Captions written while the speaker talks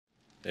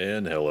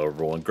And hello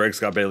everyone, Greg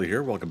Scott Bailey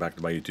here. Welcome back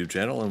to my YouTube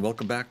channel and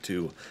welcome back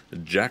to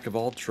Jack of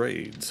All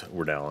Trades.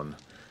 We're now on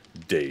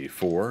day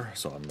 4,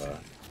 so I'm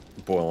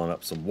boiling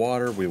up some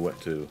water. We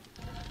went to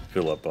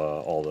fill up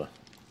all the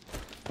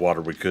water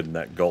we could in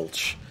that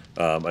gulch.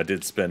 I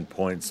did spend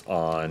points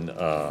on,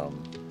 go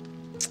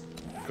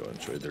ahead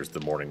and show you, there's the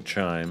morning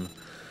chime.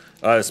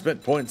 I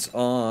spent points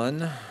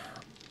on,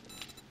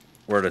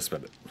 where did I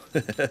spend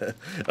it?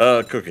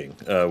 Cooking.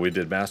 We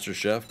did Master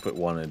Chef, put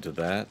 1 into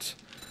that.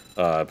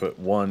 I put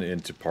 1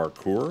 into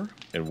parkour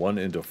and 1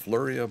 into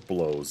flurry of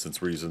blows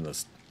since we're using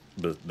this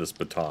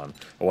baton.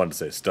 I wanted to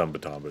say stun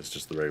baton, but it's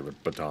just the regular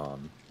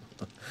baton.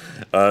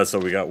 So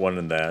we got 1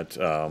 in that.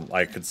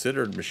 I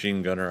considered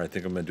machine gunner. I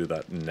think I'm going to do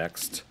that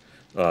next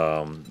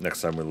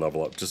time we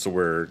level up, just so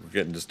we're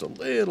getting just a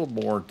little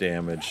more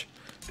damage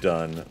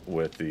done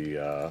with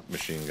the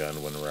machine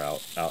gun when we're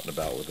out and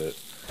about with it.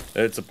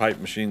 It's a pipe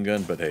machine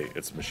gun, but hey,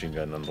 it's a machine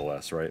gun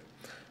nonetheless, right?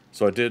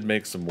 So I did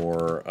make some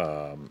more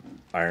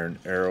iron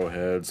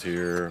arrowheads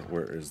here.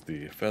 Where is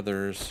the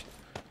feathers?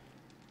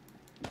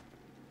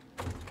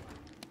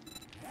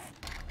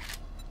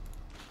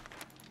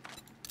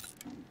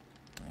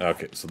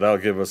 Okay, so that'll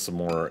give us some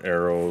more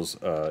arrows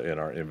in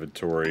our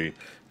inventory.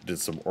 Did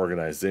some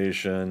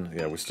organization.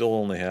 Yeah, we still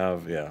only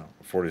have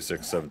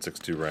 46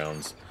 7.62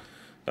 rounds.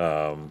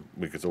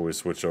 We could always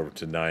switch over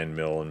to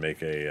 9mm and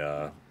make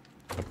a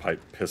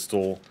pipe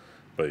pistol.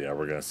 But yeah,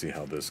 we're gonna see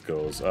how this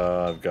goes.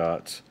 I've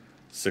got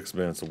 6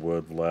 minutes of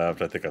wood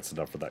left. I think that's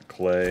enough for that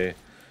clay.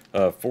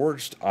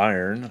 Forged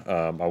iron.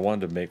 I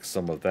wanted to make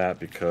some of that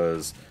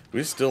because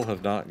we still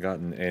have not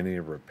gotten any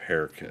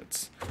repair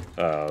kits.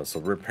 So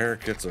repair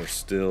kits are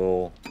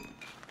still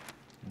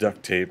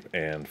duct tape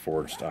and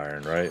forged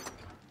iron, right?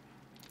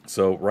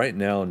 So right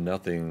now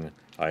nothing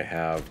I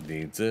have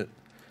needs it,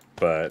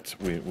 but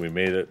we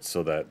made it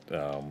so that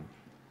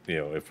you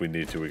know, if we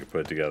need to, we can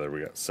put it together. We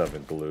got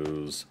 7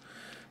 glues.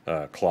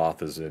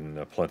 Cloth is in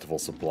a plentiful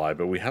supply,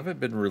 but we haven't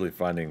been really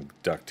finding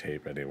duct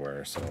tape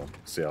anywhere, so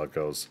see how it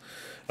goes.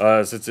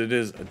 Since it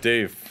is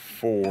day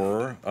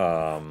 4,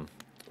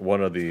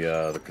 one of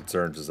the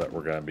concerns is that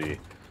we're going to be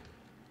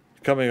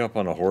coming up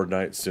on a horde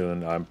night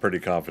soon. I'm pretty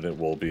confident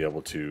we'll be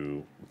able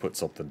to put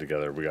something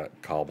together. We got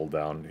cobble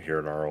down here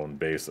in our own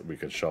base that we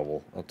could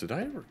shovel. Oh, did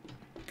I ever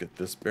get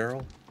this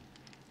barrel?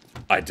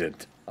 I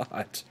did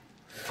not.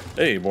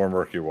 Hey, more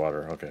murky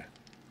water. Okay,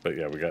 but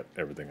yeah, we got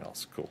everything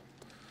else. Cool.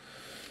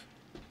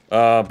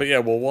 But yeah,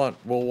 we'll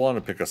want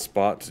to pick a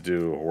spot to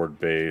do a horde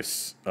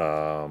base.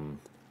 I'm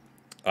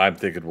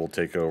thinking we'll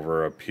take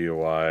over a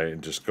POI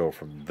and just go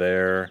from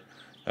there.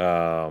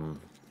 Could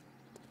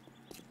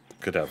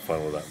have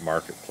fun with that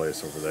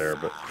marketplace over there,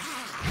 but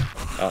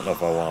I don't know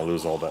if I want to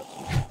lose all that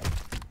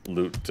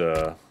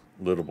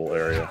lootable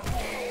area.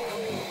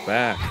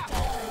 Back.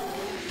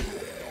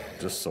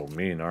 Just so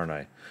mean, aren't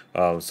I?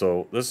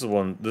 So this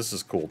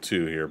is cool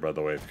too here, by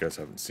the way, if you guys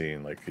haven't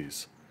seen like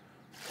these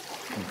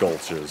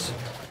gulches.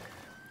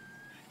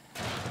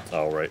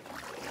 Oh, right.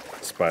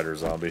 Spider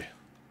zombie.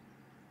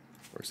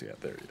 Where's he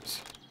at? There he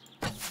is.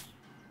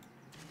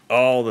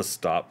 Oh, the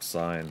stop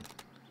sign.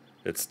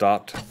 It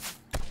stopped,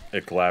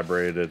 it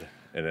collaborated,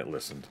 and it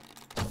listened.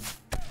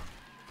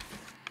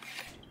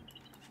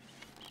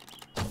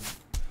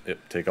 Yep,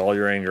 take all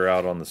your anger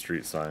out on the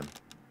street sign.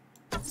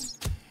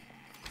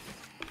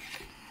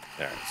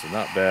 Alright, so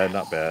not bad,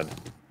 not bad.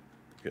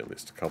 Get at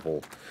least a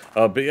couple.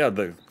 But yeah,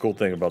 the cool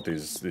thing about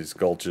these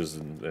gulches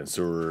and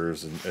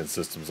sewers and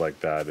systems like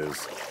that is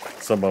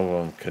some of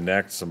them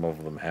connect, some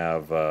of them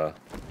have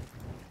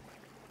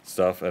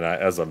stuff. And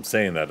as I'm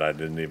saying that, I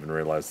didn't even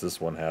realize this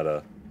one had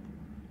a...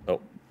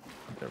 Oh,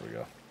 there we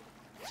go.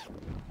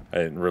 I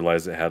didn't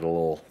realize it had a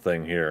little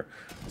thing here.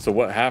 So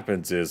what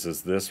happens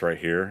is this right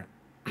here,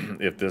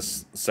 if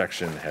this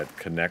section had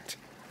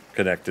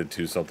connected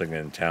to something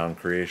in town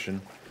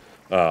creation,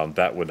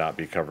 that would not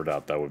be covered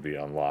up. That would be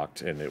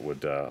unlocked, and it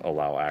would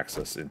allow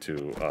access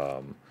into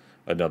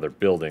another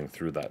building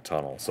through that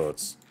tunnel. So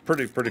it's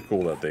pretty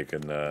cool that they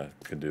can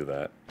do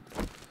that.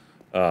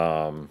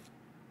 All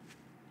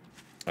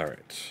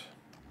right.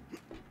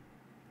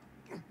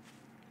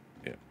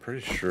 Yeah, pretty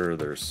sure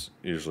there's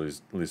usually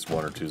at least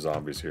 1 or 2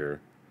 zombies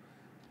here.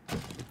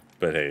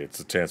 But hey,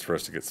 it's a chance for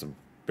us to get some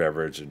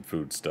beverage and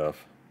food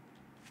stuff.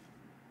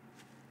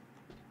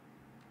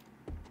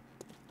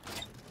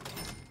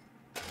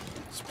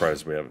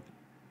 Surprised we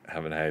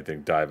haven't had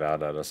anything dive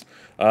out at us.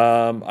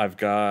 I've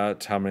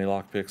got how many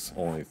lockpicks?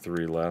 Only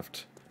 3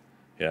 left.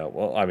 Yeah,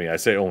 well, I mean, I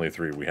say only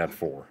 3. We had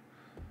 4.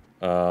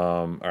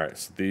 Alright,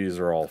 so these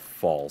are all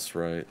false,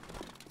 right?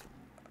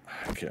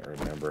 I can't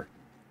remember.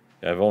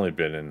 Yeah, I've only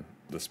been in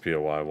this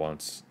POI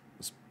once.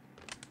 It's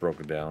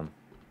broken down.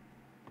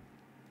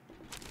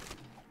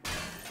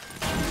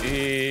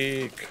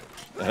 Eek!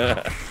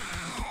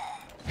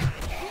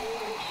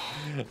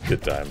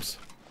 Good times.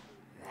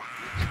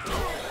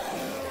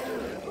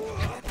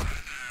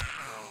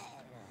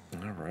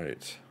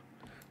 Right.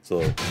 So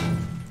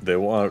they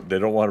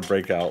don't want to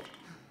break out.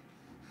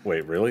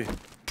 Wait, really?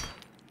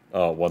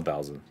 Oh,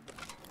 1,000.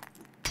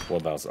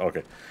 1,000.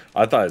 Okay.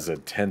 I thought it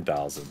said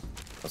 10,000.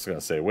 was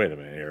gonna say, wait a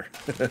minute here.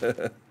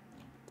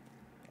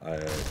 I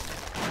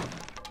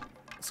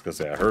was gonna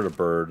say I heard a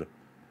bird.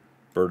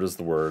 Bird is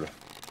the word.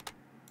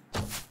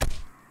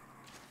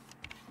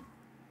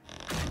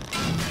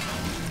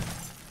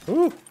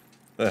 Woo!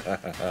 Get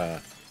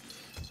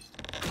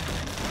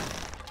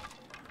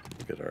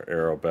our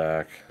arrow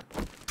back.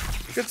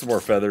 Get some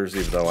more feathers,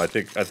 even though I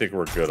think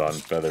we're good on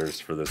feathers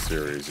for this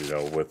series, you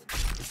know, with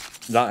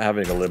not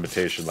having a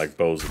limitation like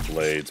bows and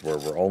blades where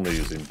we're only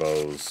using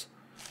bows.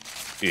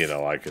 You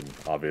know, I can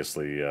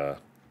obviously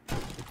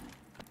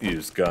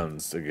use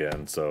guns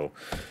again, so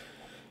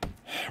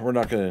we're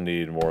not going to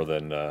need more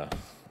than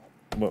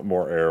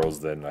more arrows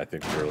than I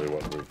think really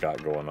what we've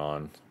got going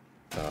on,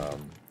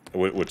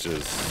 which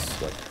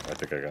is like I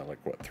think I got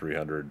like what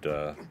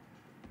 300,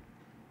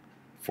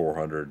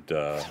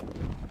 400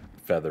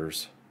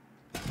 feathers.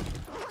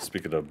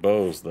 Speaking of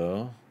bows,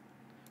 though,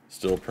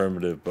 still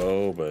primitive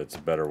bow, but it's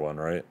a better one,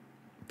 right?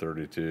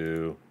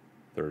 32,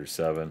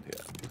 37,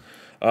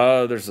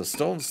 yeah. There's a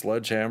stone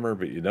sledgehammer,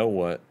 but you know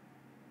what?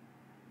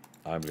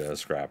 I'm gonna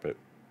scrap it.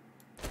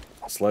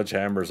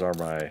 Sledgehammers are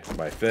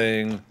my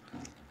thing,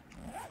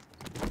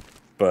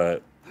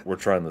 but we're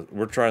trying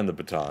the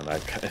baton.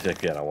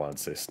 Again, I want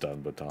to say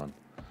stun baton.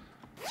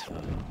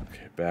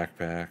 Okay,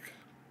 backpack.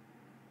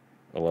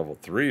 A level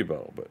 3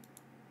 bow, but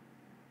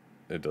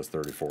it does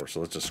 34, so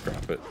let's just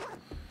scrap it.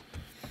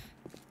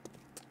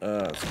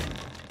 Let's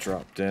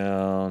drop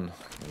down.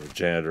 The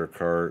janitor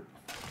cart.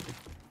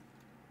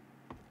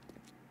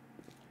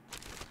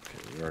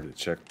 Okay, we already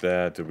checked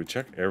that. Did we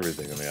check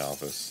everything in the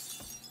office?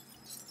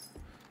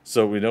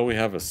 So we know we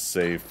have a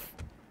safe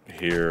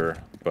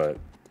here, but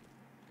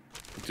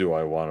do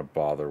I want to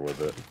bother with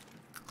it?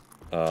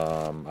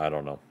 I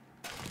don't know.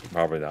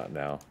 Probably not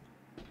now.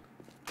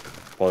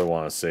 Probably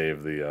want to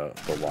save the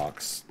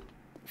locks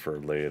for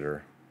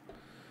later.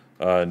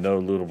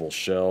 No lootable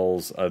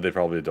shells. They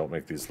probably don't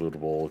make these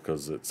lootable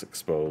because it's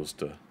exposed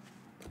to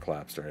the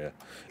collapsed area.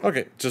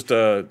 Okay, just,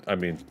 I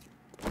mean,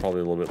 probably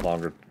a little bit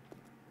longer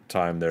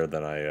time there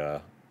than I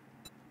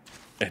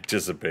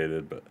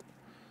anticipated, but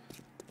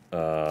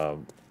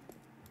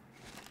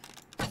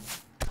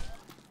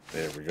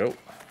there we go.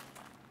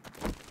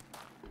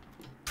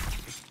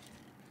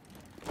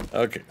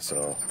 Okay,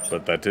 so,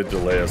 but that did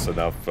delay us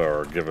enough,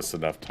 or give us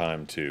enough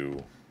time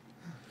to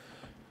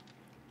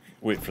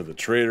wait for the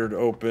trader to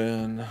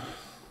open.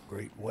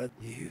 Great, what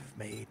you've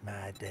made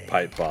my day.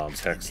 Pipe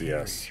bombs, hex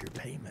yes. Your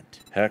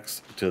payment.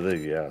 Hex to the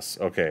yes.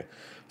 Okay,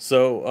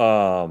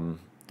 so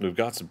we've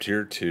got some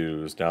tier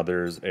 2s. Now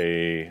there's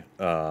a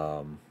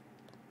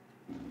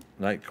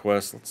night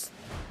quest. It's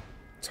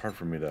hard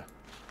for me to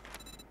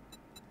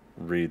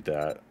read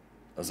that.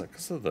 I was like,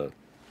 this is the.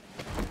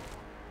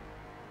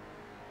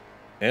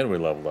 And we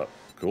leveled up.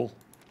 Cool.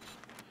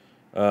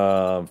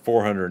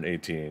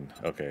 418.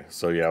 Okay,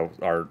 so yeah,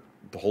 our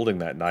holding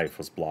that knife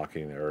was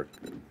blocking, or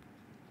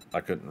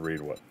I couldn't read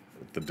what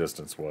the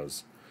distance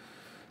was.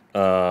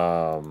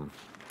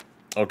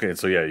 Okay,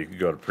 so yeah, you can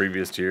go to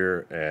previous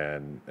tier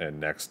and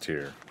next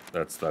tier.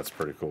 That's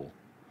pretty cool.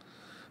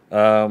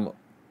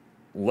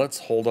 Let's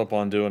hold up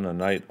on doing a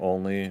night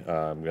only.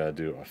 I'm gonna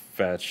do a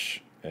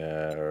fetch,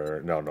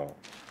 or no.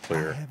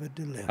 Clear.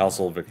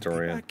 Household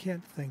Victorian. I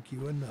can't thank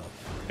you enough.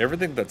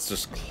 Everything that's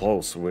just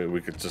close,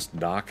 we could just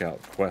knock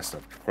out quest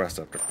after quest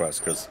after quest.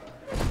 Because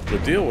the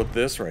deal with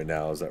this right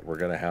now is that we're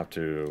gonna have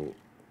to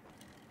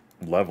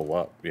level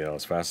up, you know,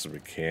 as fast as we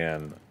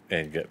can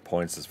and get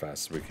points as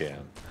fast as we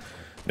can.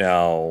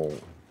 Now,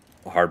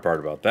 the hard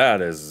part about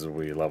that is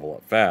we level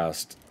up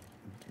fast,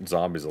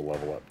 zombies will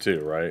level up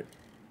too, right?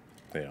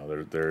 You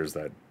know, there's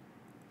that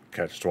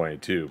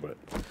catch-22, but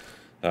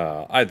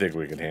I think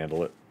we can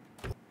handle it.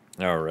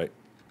 All right,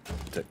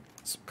 take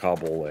some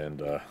cobble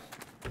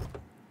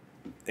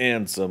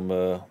and some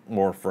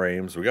more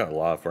frames. We got a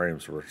lot of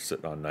frames. We're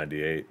sitting on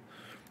 98.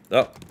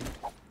 Oh,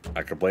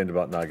 I complained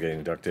about not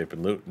getting duct tape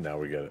and loot, and now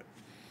we get it.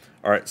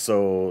 All right,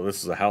 so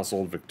this is a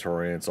household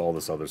Victorian. So all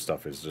this other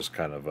stuff is just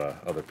kind of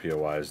other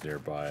POIs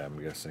nearby,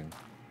 I'm guessing.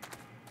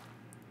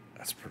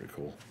 That's pretty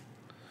cool.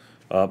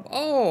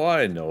 Oh,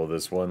 I know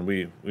this one.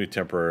 We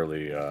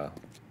temporarily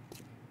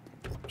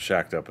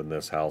shacked up in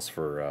this house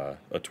for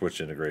a Twitch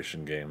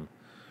integration game.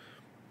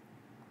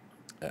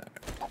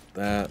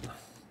 That.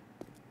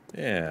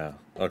 Yeah.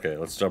 Okay,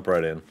 let's jump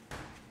right in.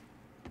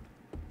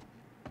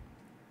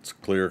 It's a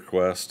clear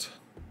quest.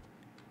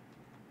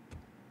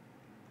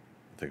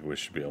 I think we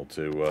should be able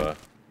to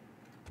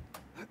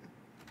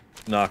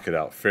knock it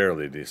out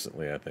fairly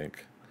decently, I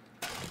think.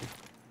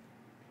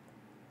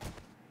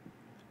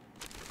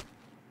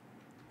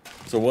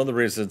 So one of the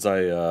reasons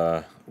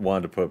I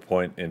wanted to put a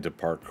point into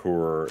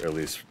parkour, at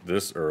least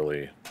this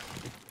early,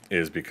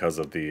 is because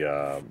of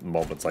the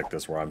moments like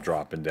this where I'm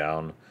dropping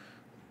down.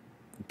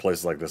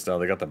 Places like this now,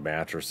 they got the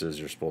mattresses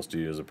you're supposed to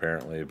use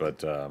apparently,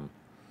 but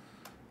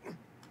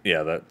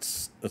yeah,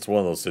 that's one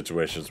of those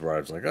situations where I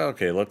was like, oh,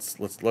 okay, let's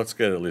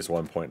get at least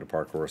 1 point into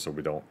parkour so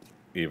we don't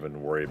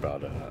even worry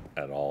about it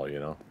at all, you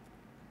know.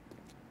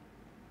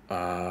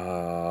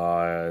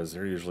 Is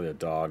there usually a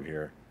dog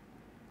here?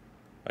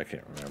 I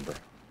can't remember.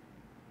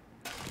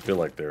 feel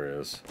like there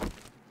is.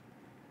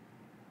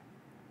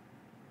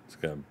 It's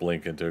gonna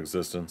blink into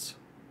existence.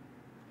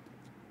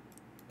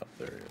 Oh,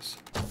 there he is.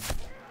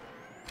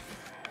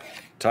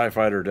 TIE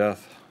Fighter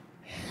death.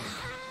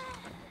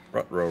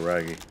 Rut-row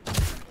Raggy.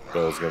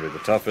 Bill's gonna be the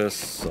toughest,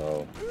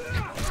 so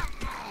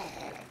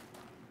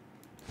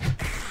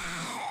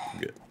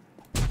get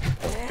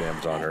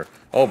damage on her.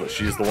 Oh, but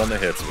she's the one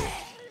that hits me.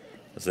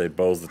 I say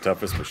Bo's the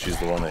toughest, but she's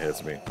the one that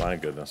hits me. My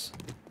goodness.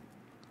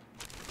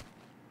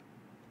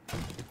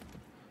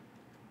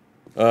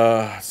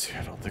 Let's see,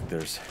 I don't think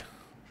there's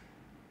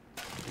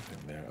anything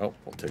there. Oh,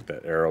 we'll take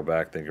that arrow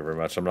back. Thank you very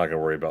much. I'm not gonna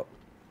worry about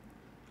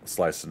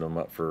slicing them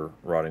up for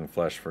rotting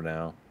flesh for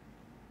now.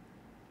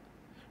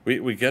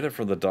 We get it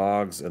from the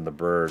dogs and the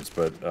birds,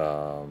 but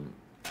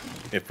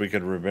if we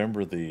could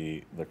remember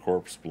the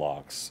corpse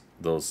blocks,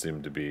 those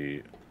seem to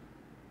be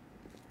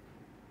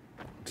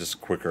just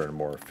quicker and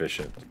more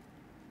efficient.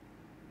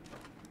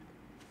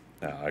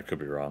 Now, I could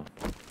be wrong.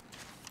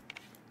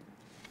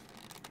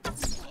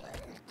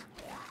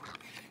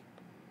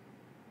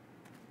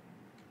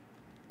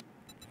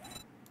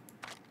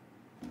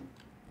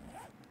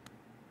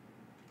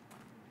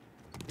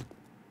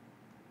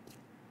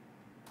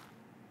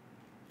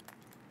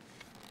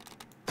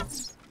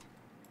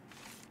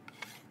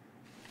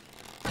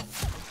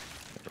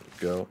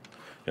 Go.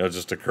 You know, it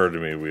just occurred to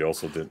me we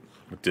also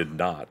did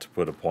not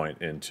put a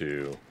point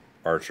into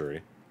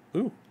archery.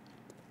 Ooh,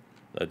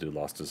 that dude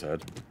lost his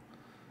head.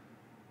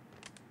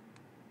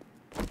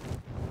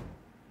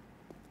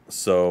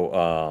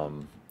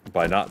 So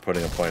by not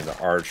putting a point into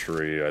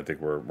archery, I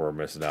think we're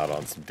missing out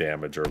on some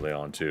damage early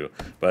on too.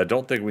 But I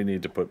don't think we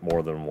need to put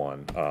more than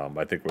one.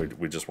 I think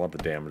we just want the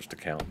damage to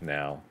count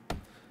now.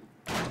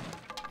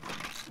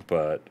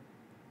 But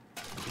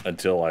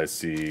until I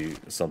see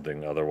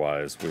something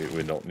otherwise,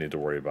 we don't need to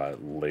worry about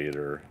it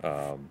later.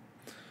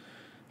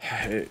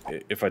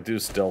 If I do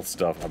stealth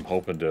stuff, I'm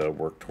hoping to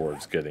work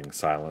towards getting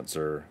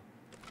silencer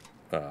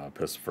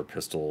for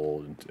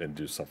pistol and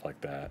do stuff like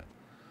that.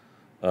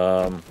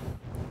 Okay,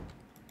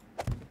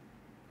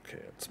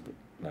 let's put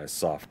a nice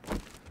soft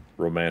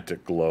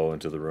romantic glow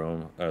into the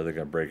room. Are they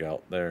gonna break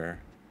out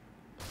there?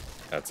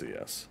 That's a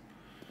yes.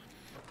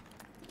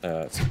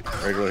 It's a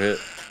regular hit.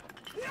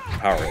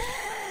 Power hit.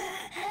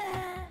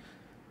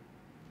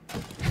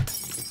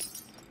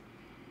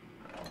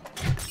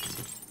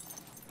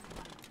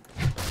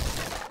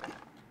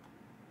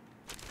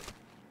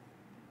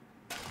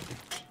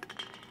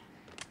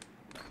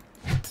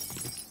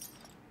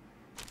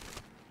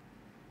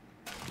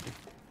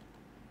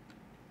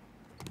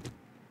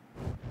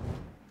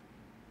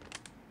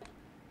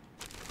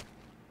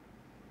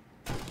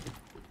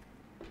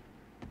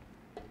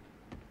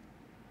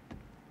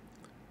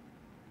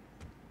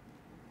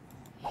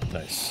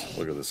 Nice.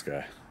 Look at this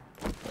guy.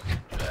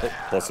 Oh,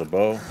 plus a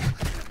bow.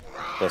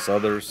 Plus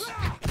others.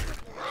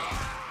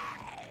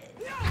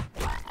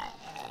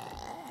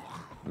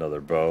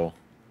 Another bow.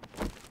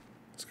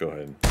 Let's go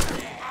ahead and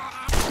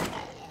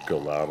go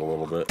loud a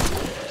little bit.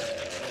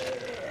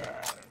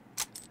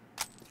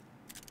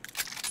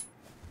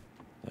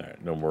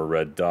 Alright, no more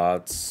red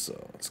dots,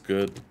 so that's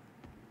good.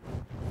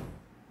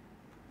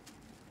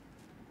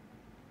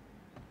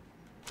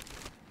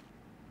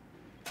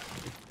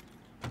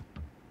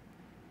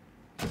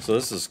 So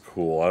this is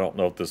cool. I don't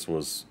know if this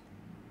was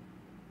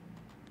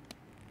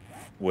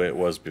the way it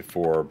was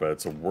before, but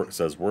it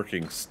says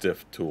working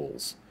stiff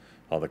tools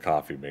on the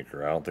coffee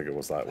maker. I don't think it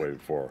was that way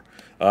before.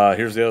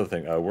 Here's the other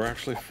thing. We're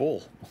actually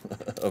full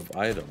of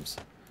items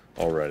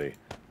already.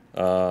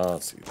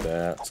 Let's see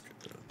that. Let's get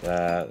rid of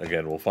that.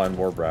 Again, we'll find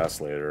more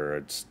brass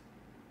later.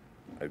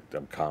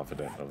 I'm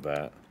confident of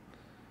that.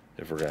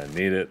 If we're going to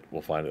need it,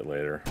 we'll find it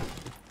later.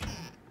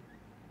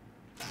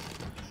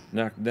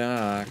 Knock,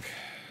 knock.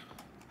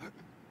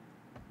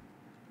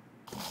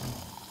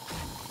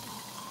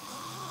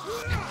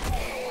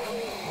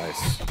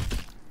 Nice.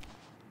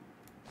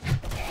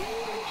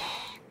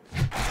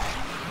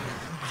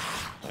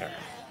 Alright.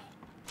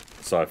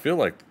 So I feel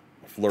like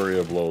Flurry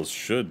of Blows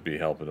should be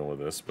helping with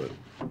this, but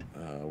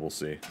we'll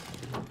see.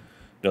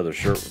 Another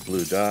shirt with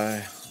blue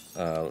dye.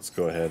 Let's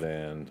go ahead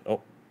and...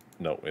 Oh,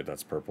 no, wait,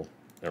 that's purple.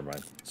 Never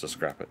mind. Let's just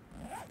scrap it.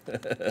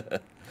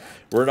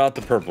 We're not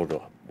the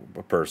purple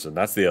person.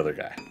 That's the other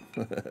guy.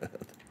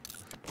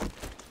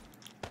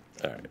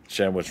 Alright,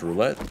 Sandwich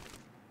Roulette.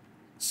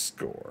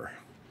 Score.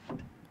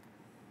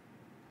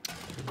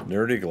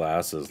 Nerdy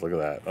glasses. Look at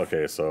that.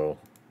 Okay, so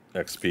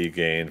XP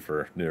gain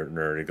for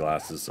nerdy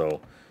glasses.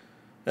 So,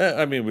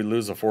 I mean, we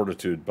lose a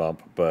fortitude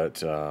bump,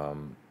 but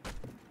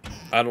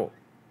I don't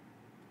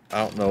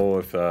know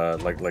if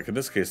like in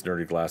this case,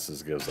 nerdy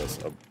glasses gives us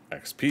a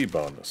XP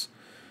bonus,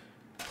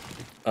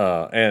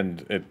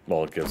 and it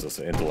gives us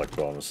an intellect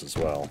bonus as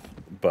well.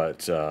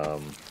 But I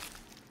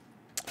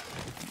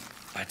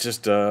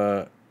just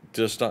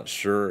not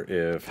sure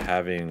if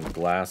having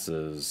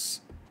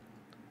glasses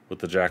with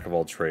the Jack of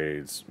all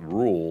trades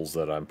rules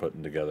that I'm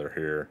putting together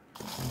here.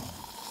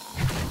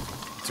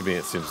 To me,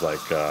 it seems like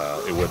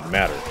it wouldn't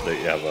matter that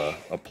you have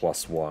a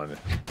 +1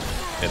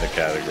 in a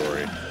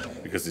category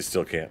because you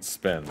still can't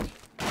spend.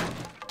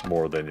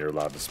 more than you're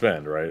allowed to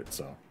spend, right?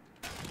 So,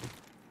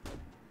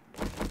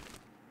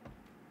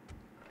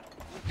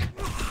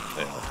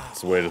 yeah,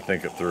 it's a way to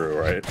think it through,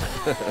 right?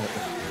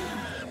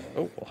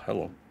 Oh, well,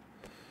 hello.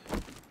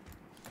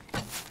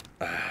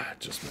 Ah,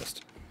 just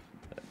missed.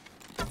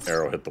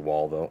 Arrow hit the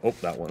wall, though. Oh,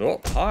 that one.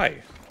 Oh,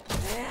 hi.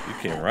 You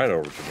came right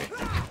over to me.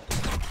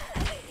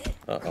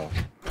 Uh-oh.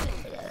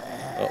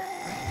 Oh,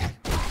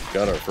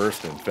 got our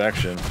first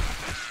infection.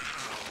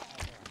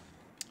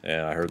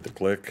 And I heard the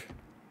click.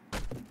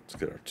 Let's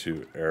get our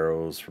 2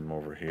 arrows from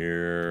over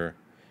here.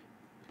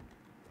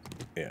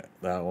 Yeah,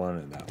 that one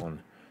and that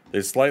one.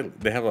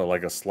 They have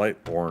like a slight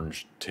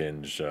orange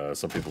tinge.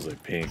 Some people say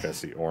pink. I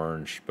see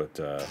orange, but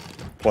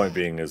point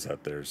being is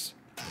that there's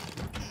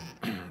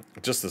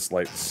just a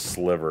slight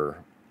sliver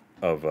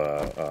of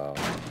a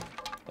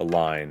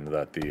line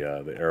that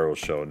the arrows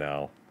show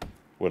now,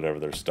 whatever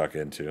they're stuck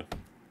into.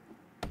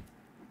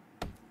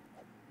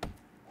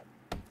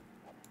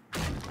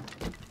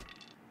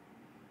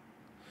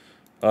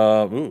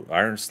 Ooh,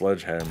 iron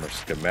sledgehammer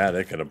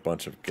schematic and a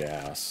bunch of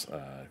gas.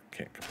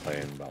 Can't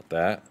complain about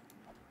that.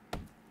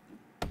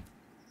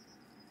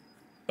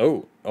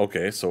 Oh,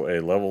 okay, so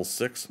a level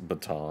 6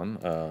 baton.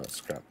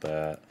 Scrap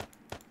that.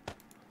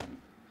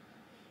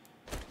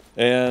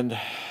 And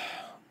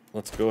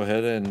let's go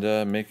ahead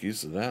and make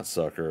use of that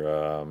sucker.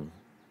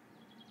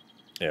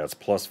 Yeah, it's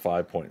plus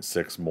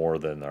 5.6 more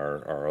than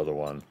our other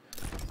one.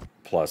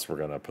 Plus, we're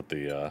going to put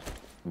the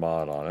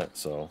mod on it,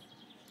 so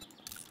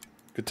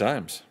good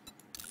times.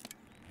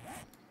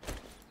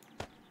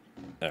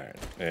 Alright,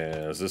 and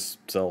does this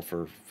sell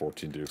for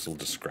 14 dukes? We'll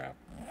just scrap.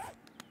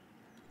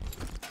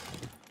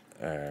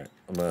 Alright,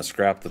 I'm going to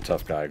scrap the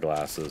tough guy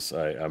glasses.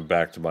 I'm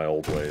back to my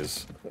old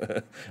ways,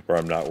 where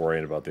I'm not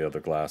worrying about the other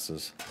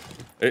glasses.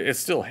 It's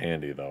still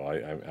handy, though.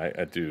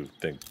 I do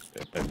think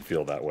and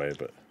feel that way,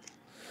 but...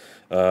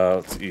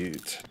 let's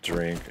eat,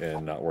 drink,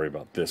 and not worry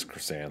about this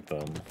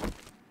chrysanthem.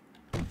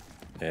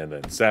 And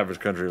then Savage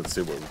Country, let's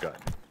see what we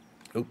got.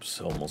 Oops,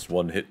 almost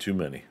one hit too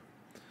many.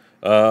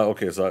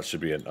 Okay, so that should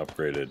be an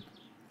upgraded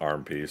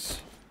arm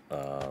piece.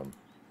 There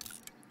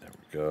we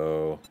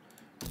go.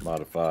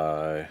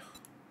 Modify.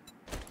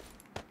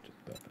 Check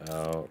that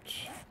out.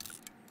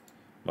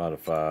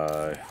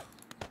 Modify.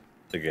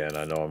 Again,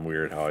 I know I'm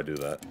weird how I do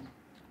that.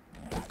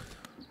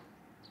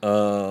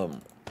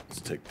 Let's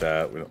take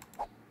that. We don't.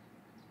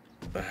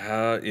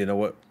 You know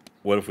what?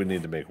 What if we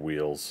need to make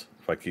wheels?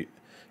 If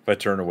I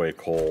turn away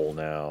coal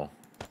now,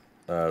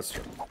 let's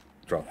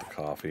drop the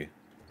coffee.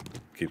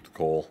 Keep the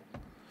coal.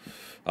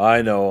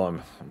 I know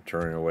I'm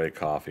turning away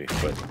coffee,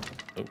 but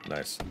oh,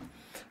 nice.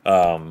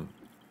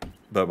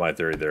 But my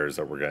theory there is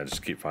that we're gonna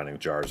just keep finding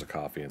jars of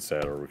coffee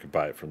instead, or we could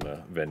buy it from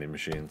the vending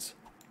machines.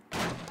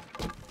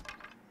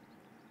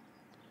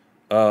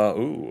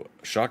 Ooh,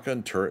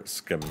 shotgun turret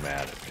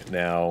schematic.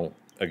 Now,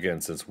 again,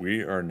 since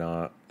we are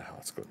not,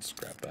 let's go and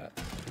scrap that.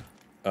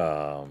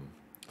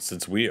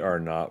 Since we are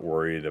not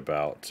worried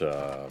about, you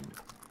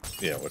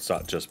know, it's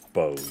not just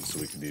bows.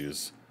 We can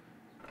use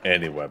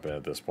any weapon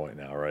at this point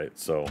now, right?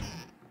 So,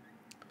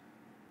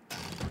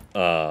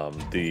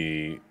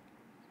 the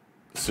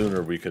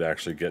sooner we could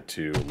actually get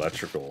to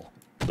electrical,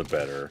 the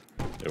better.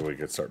 And we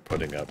could start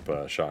putting up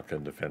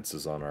shotgun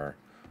defenses on our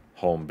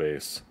home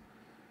base.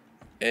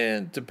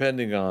 And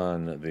depending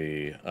on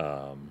the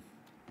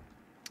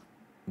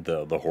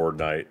horde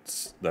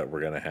nights that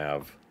we're gonna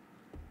have,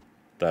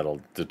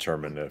 that'll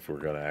determine if we're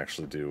gonna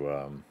actually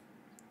do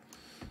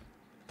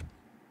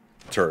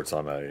turrets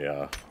on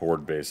a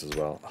horde base as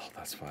well. Oh,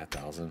 that's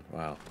 5,000.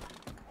 Wow.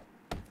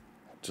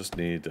 Just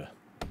need to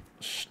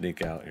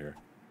sneak out here.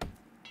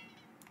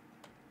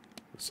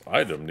 This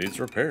item needs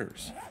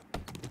repairs.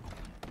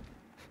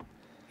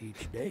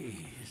 Each day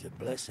is a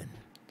blessing.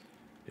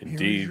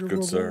 Indeed, good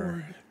reward.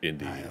 sir.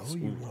 Indeed. I owe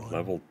you Ooh, one.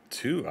 level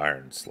 2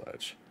 iron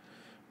sledge.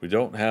 We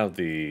don't have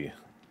the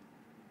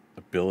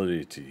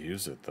ability to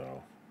use it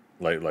though.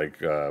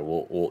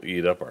 We'll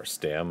eat up our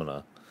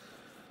stamina.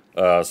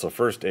 So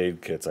first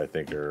aid kits I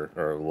think are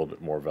a little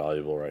bit more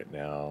valuable right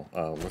now.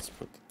 Let's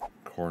put the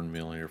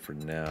cornmeal here for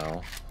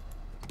now.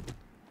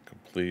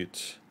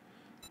 Complete.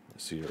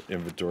 Let's see your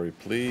inventory,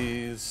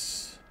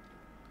 please.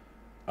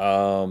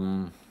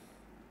 I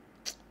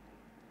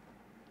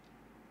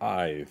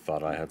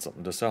thought I had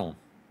something to sell.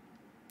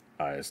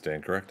 I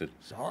stand corrected.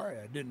 Sorry,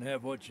 I didn't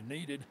have what you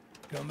needed.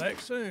 Come back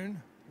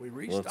soon. We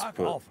Let's restock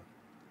put- often.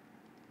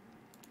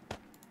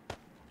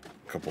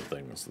 Couple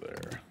things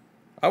there.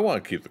 I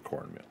want to keep the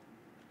cornmeal.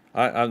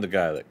 I'm the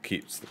guy that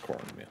keeps the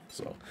cornmeal.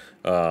 So,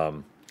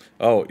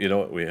 oh, you know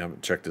what? We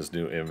haven't checked his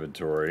new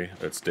inventory.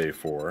 It's day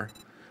 4.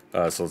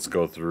 So let's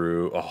go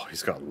through. Oh,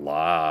 he's got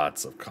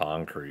lots of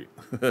concrete.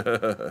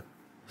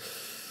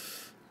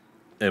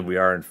 And we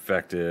are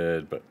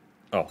infected, but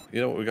oh, you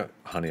know what? We got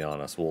honey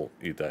on us. We'll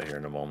eat that here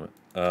in a moment.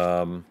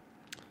 Oh,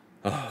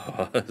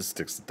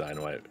 sticks to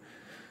dynamite.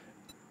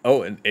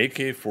 Oh, an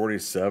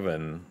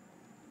AK-47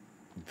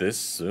 this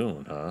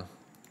soon, huh?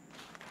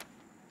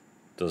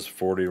 Does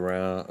 40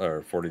 round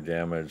or 40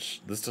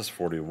 damage. This does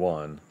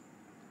 41.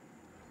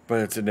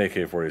 But it's an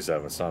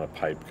AK-47. It's not a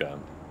pipe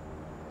gun.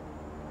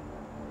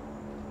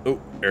 Oh,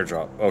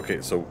 airdrop.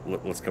 Okay, so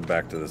let's come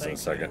back to this in a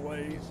Thanks second.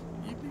 anyways.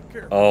 You be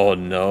careful. Oh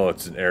no,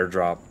 it's an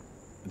airdrop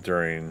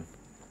during.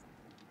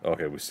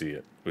 Okay, we see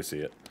it. We see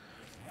it.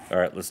 All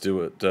right, let's do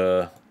what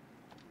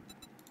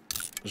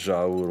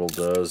Jawoodle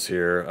does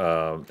here.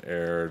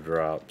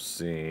 Airdrop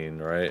scene,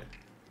 right?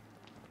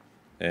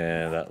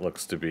 And that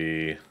looks to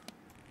be.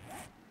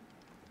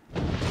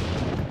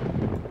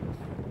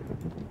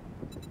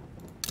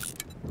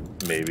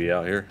 Maybe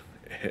out here.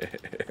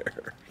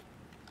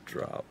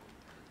 Airdrop.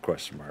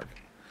 Question mark.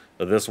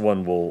 This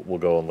one we'll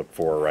go and look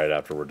for right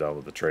after we're done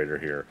with the trader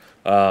here.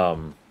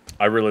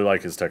 I really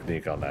like his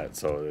technique on that,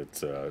 so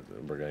it's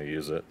we're gonna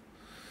use it.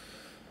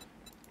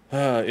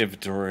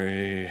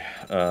 Inventory.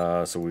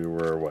 So we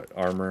were what?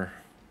 Armor.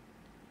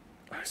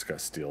 I just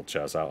got steel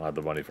chest. I don't have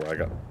the money for it. I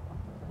got.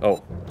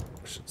 Oh,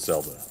 I should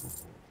sell the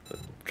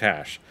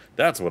cash.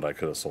 That's what I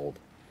could have sold.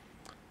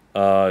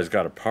 He's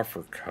got a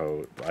puffer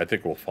coat. I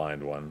think we'll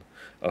find one.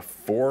 A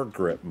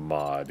foregrip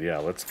mod. Yeah,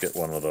 let's get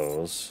one of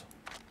those.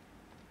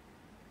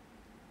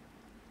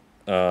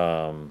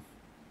 And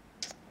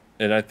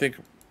I think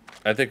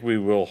we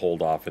will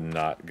hold off and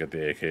not get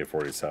the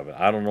AK-47.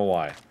 I don't know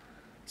why.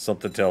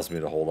 Something tells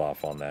me to hold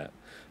off on that.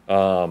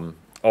 Oh,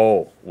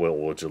 well,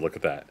 would you look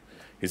at that?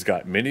 He's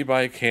got mini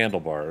bike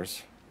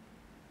handlebars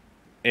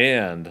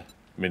and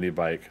mini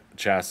bike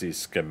chassis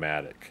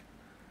schematic.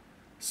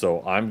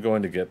 So I'm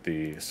going to get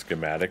the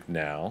schematic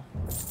now,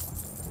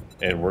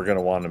 and we're going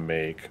to want to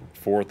make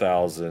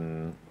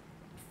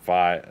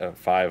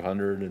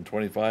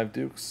 4,525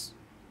 Dukes,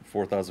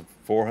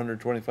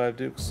 4,425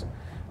 Dukes,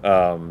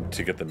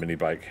 to get the mini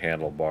bike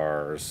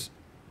handlebars.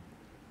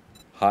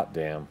 Hot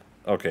damn.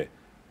 Okay.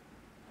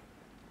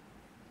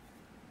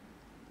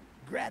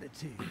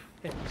 Gratitude.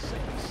 And safe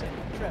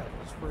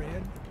travels,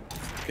 friend.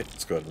 Okay,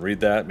 let's go ahead and read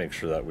that. Make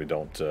sure that we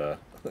don't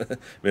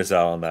miss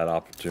out on that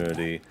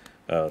opportunity.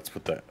 Let's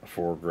put that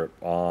foregrip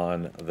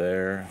on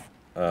there.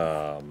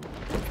 Don't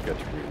forget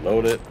to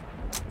reload it.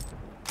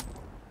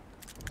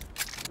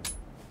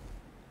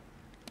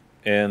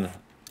 And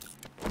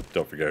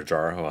don't forget a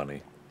jar of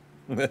honey.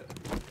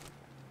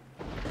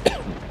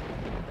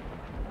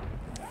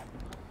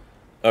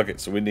 Okay,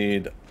 so we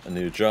need a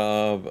new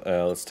job.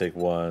 Let's take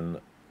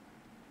one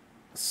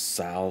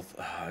south.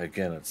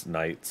 Again, it's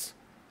nights.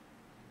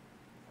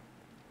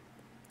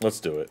 Let's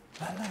do it.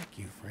 I like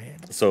you,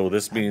 friend. So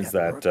this means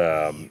got work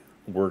that for you.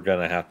 we're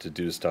gonna have to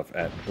do stuff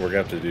at. We're gonna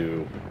have to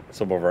do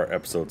some of our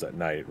episodes at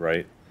night,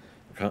 right?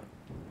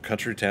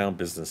 Country Town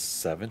Business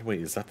 7.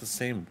 Wait, is that the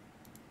same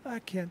I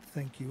can't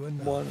thank you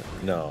enough. one?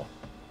 No.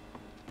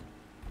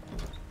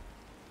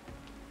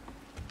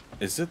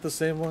 Is it the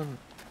same one?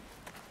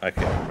 I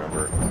can't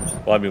remember.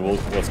 Well, I mean,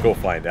 let's go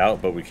find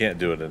out, but we can't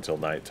do it until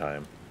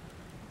nighttime.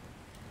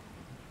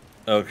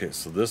 Okay,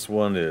 so this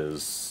one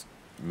is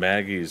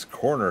Maggie's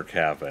Corner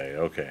Cafe.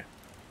 Okay.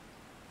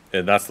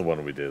 And that's the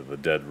one we did. The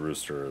Dead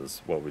Rooster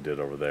is what we did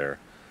over there.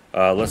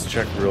 Let's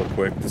check real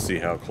quick to see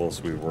how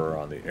close we were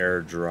on the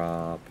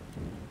airdrop.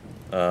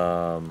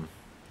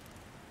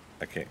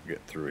 I can't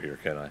get through here,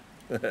 can I?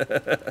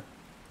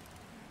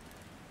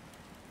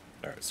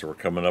 Alright, so we're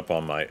coming up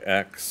on my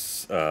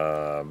X.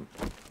 I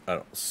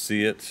don't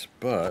see it,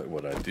 but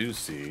what I do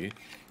see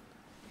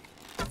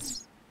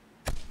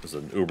is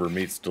an Uber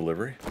Meets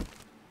delivery.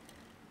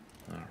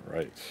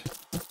 Alright.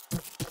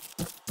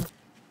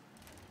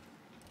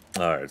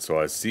 Alright, so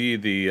I see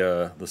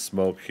the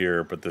smoke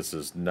here, but this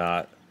is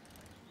not,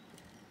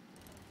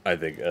 I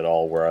think, at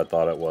all where I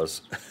thought it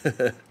was.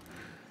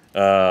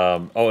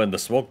 Oh, and the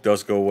smoke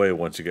does go away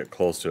once you get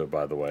close to it,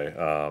 by the way.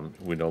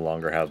 We no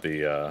longer have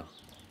the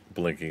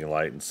blinking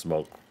light and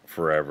smoke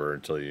forever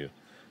until you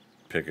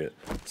pick it.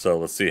 So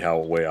let's see how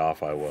way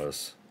off I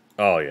was.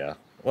 Oh, yeah.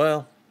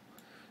 Well,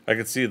 I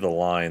could see the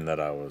line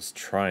that I was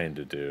trying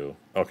to do.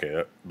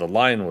 Okay, the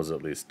line was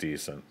at least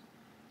decent.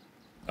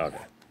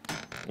 Okay.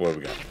 What do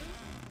we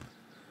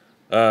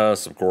got?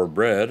 Some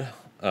cornbread.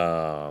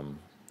 And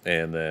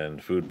then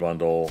food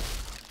bundle.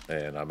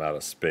 And I'm out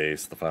of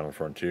space. The Final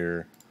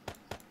Frontier.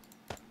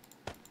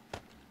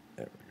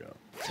 There we go.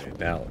 Okay,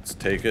 now let's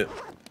take it.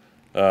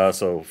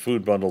 So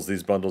food bundles,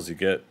 these bundles you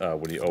get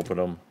when you open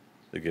them,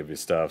 they give you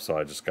stuff. So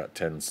I just got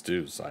 10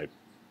 stews.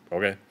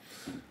 Okay.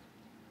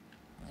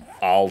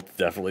 I'll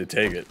definitely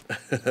take it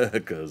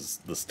because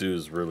the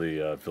stews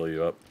really fill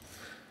you up.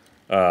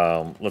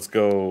 Let's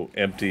go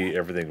empty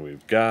everything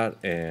we've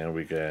got, and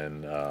we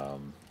can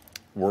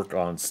work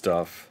on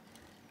stuff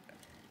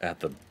at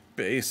the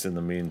base in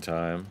the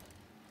meantime,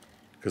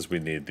 because we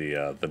need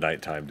the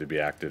nighttime to be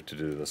active to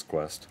do this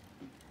quest.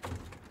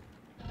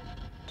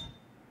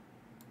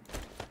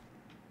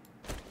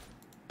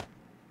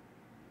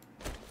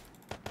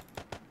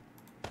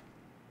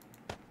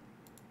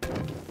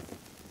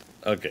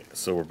 Okay,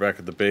 so we're back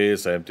at the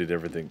base. I emptied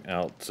everything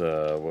out,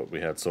 what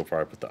we had so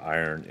far. I put the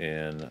iron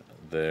in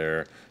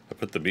there. I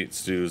put the meat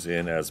stews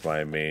in as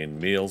my main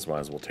meals.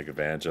 Might as well take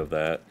advantage of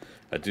that.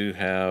 I do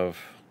have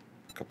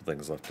a couple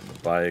things left in the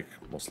bike,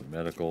 mostly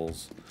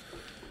medicals.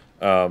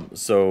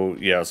 So,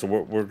 yeah, so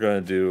what we're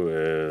going to do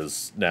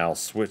is now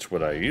switch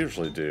what I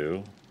usually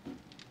do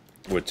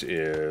which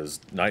is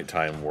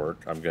nighttime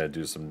work. I'm going to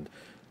do some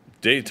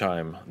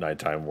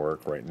nighttime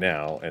work right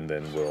now, and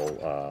then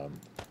we'll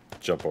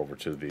jump over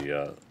to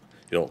the,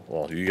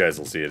 well, you guys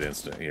will see it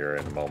instant here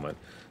in a moment,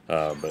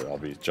 but I'll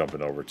be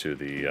jumping over to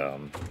the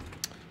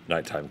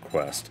nighttime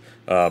quest.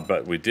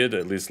 But we did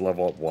at least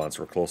level up once.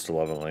 We're close to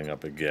leveling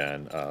up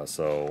again.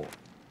 So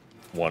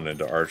one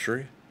into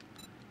archery,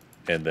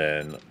 and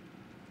then,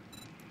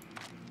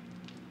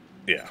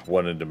 yeah,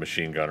 one into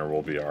machine gunner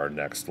will be our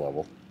next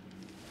level.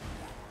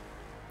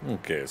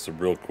 Okay, so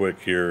real quick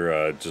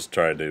here, just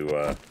try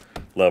to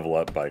level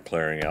up by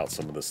clearing out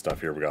some of this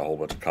stuff here. We got a whole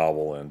bunch of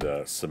cobble and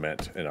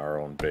cement in our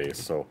own base.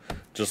 So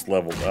just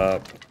leveled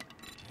up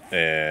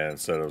and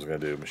said I was going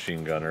to do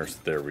machine gunners.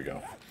 There we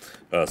go.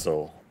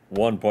 So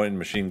 1 point in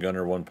machine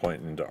gunner, 1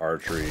 point into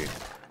archery.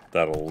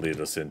 That'll lead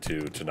us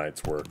into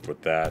tonight's work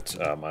with that.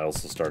 I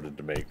also started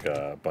to make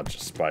a bunch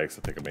of spikes.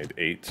 I think I made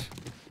 8.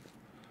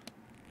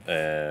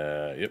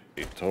 Yep,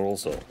 8 total.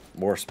 So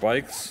more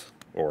spikes,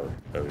 or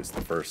at least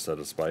the first set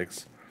of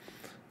spikes.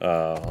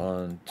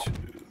 1, 2,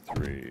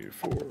 3,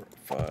 4,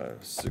 5,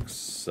 6,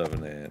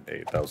 7, and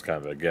 8. That was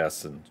kind of a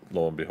guess, and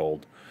lo and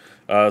behold.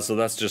 So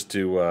that's just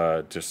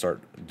to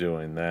start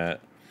doing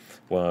that.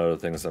 One of the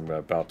things I'm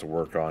about to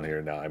work on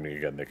here now, I mean,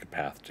 you got to make a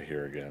path to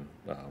here again.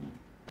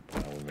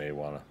 We may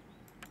want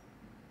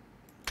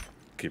to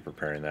keep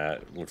repairing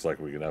that. It looks like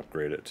we can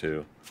upgrade it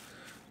too.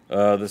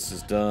 This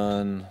is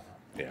done.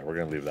 Yeah, we're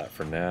going to leave that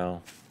for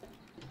now.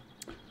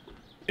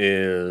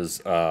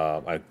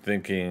 I'm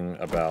thinking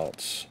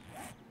about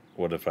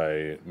what if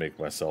I make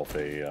myself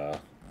a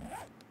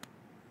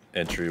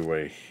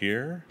entryway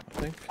here,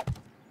 I think.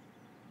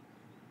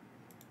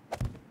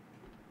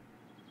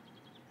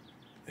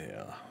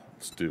 Yeah,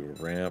 let's do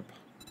a ramp.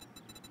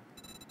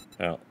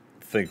 I don't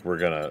think we're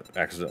going to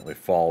accidentally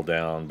fall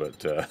down, but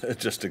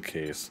just in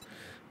case,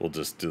 we'll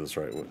just do this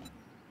right.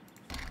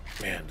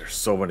 Man, there's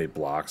so many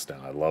blocks now.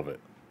 I love it.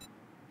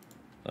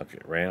 Okay,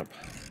 ramp.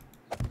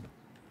 Here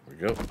we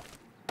go.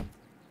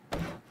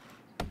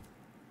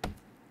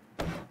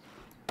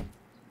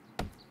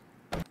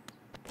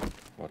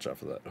 Watch out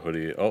for that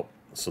hoodie. Oh,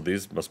 so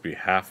these must be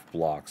half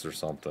blocks or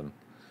something.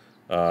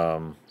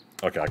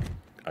 Okay, I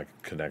can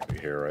connect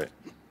it here, right?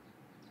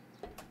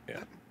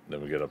 Yeah,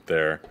 then we get up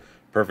there.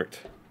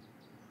 Perfect.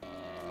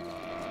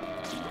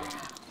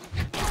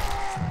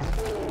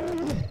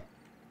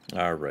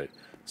 All right.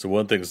 So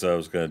one thing I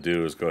was going to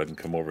do is go ahead and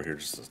come over here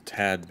just a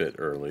tad bit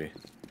early.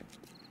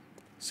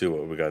 See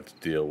what we got to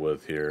deal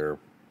with here.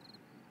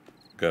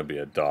 Gonna be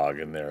a dog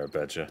in there, I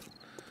betcha.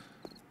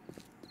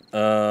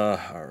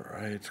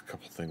 Alright, a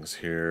couple things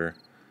here.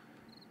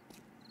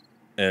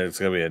 And it's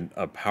gonna be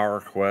a power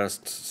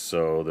quest,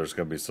 so there's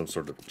gonna be some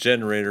sort of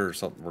generator or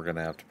something we're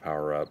gonna have to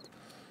power up.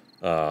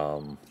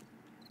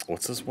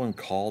 What's this one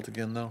called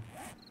again, though?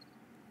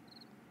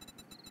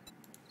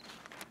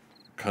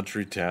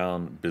 Country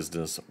Town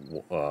Business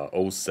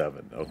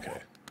 07.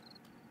 Okay.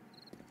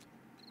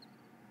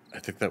 I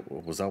think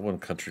was that one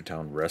Country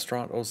Town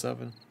Restaurant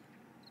 07?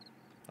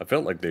 I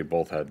felt like they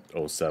both had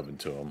 07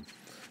 to them.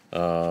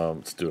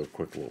 Let's do a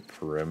quick little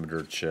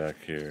perimeter check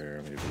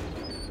here. Maybe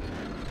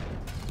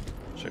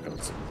check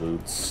out some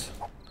loots.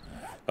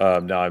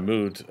 Now I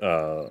moved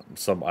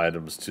some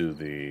items to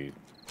the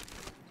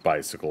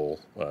bicycle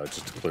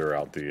just to clear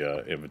out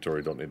the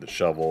inventory. Don't need the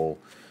shovel.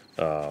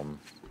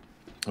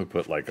 We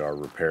put like our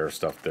repair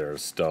stuff there,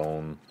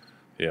 stone,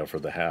 you know, for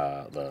the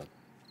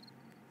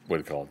what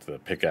do you call it? The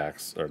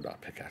pickaxe, or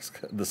not pickaxe,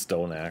 the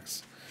stone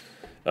axe.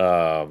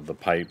 The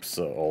pipes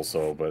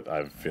also, but I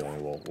have a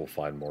feeling we'll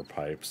find more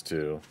pipes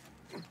too.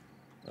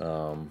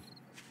 Yeah,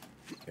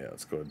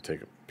 let's go ahead and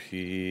take a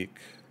peek.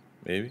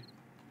 Maybe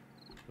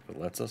if it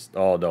lets us.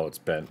 Oh no, it's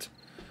bent.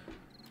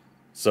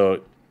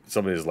 So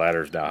some of these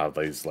ladders now have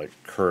these like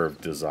curved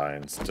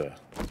designs to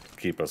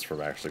keep us from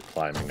actually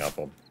climbing up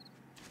them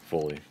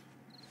fully.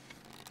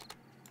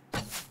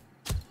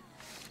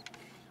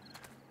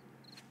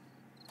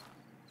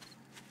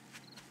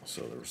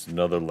 So there's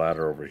another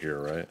ladder over here,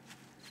 right?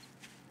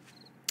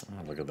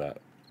 Oh, look at that.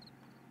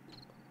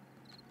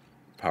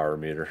 Power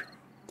meter.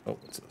 Oh,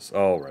 what's this?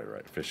 Oh,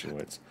 right. Fishing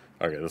weights.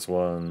 Okay, this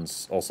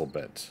one's also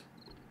bent.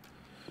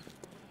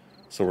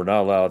 So we're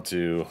not allowed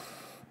to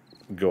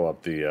go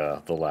up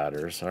the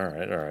ladders. All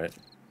right.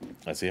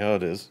 I see how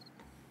it is.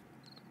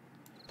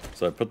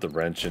 So I put the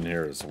wrench in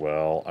here as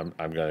well.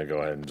 I'm gonna go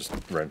ahead and just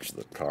wrench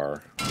the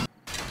car.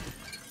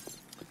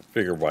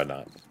 Figure why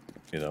not?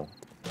 You know,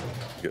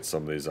 get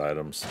some of these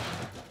items.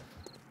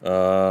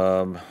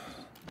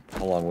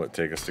 How long will it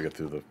take us to get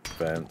through the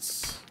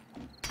fence?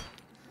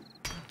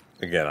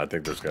 Again, I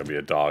think there's going to be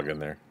a dog in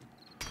there.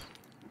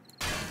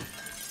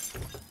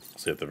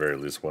 See, at the very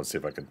least, see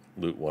if I can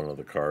loot one of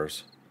the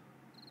cars.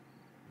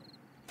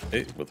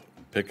 Hey, with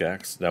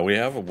pickaxe. Now, we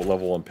have a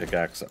level 1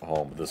 pickaxe at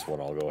home. This one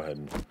I'll go ahead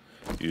and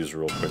use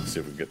real quick, see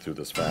if we can get through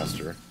this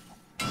faster.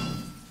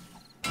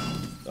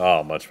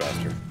 Oh, much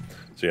faster.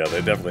 So, yeah,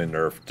 they definitely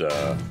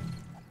nerfed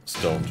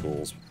stone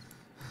tools.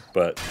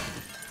 But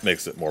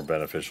makes it more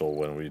beneficial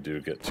when we do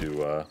get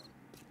to...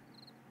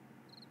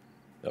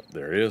 Yep,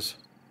 there he is.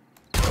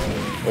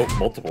 Oh,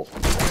 multiple.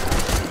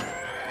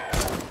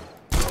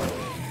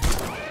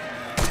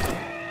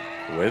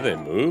 The way they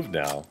move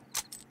now,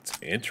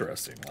 it's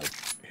interesting. Like,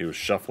 he was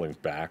shuffling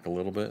back a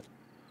little bit.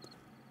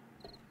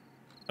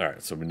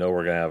 Alright, so we know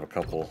we're going to have a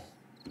couple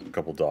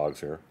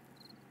dogs here.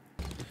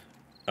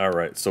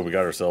 Alright, so we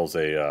got ourselves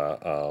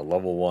a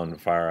level 1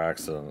 fire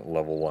axe and a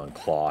level 1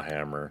 claw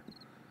hammer.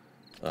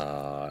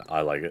 I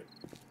like it.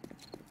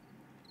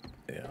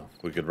 Yeah,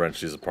 we could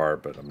wrench these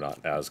apart, but I'm not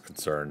as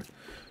concerned.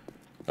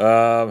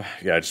 Yeah,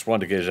 I just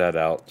wanted to gauge that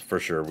out for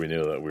sure. We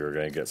knew that we were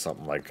going to get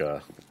something like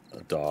a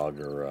dog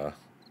or,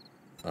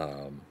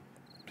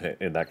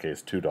 in that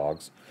case, 2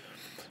 dogs.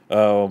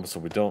 So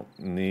we don't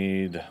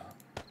need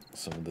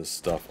some of this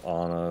stuff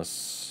on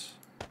us.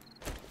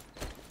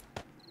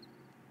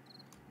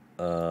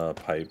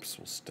 Pipes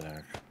will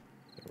stack.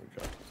 There we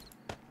go.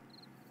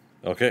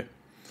 Okay.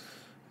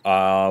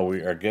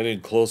 We are getting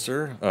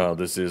closer.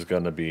 This is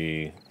going to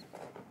be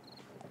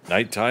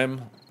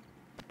nighttime.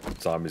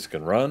 Zombies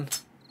can run.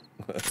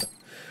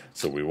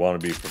 So we want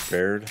to be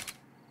prepared.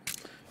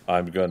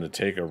 I'm going to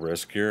take a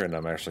risk here, and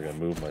I'm actually going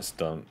to move my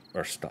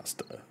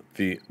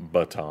the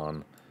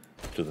baton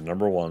to the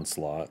number 1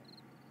 slot.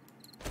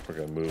 We're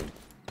going to move.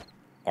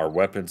 Our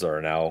weapons are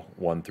now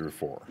 1 through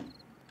 4,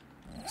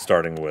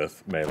 starting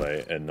with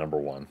melee and number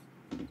 1.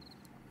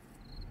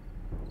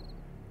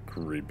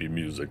 Creepy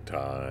music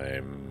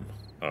time.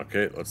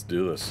 Okay, let's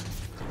do this.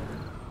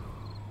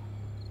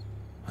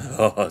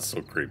 Oh, that's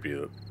so creepy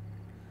that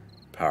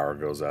power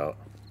goes out.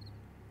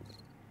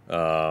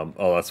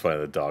 Oh, that's why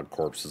the dog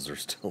corpses are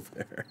still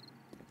there.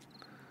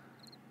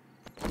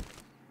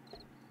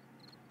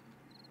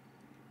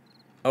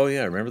 Oh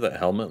yeah, remember that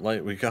helmet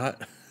light we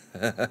got?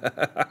 Good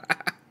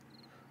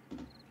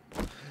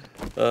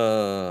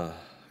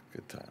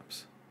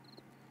times.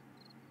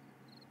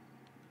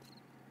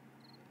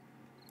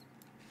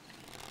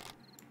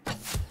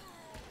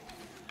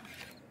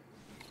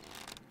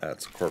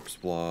 That's corpse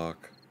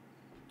block.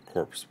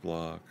 Corpse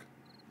block.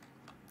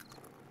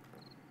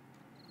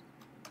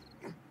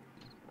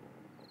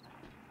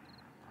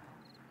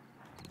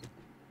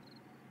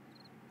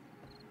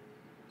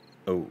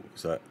 Oh,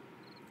 is that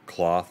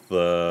cloth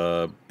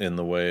in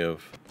the way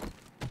of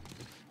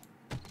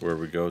where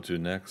we go to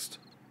next?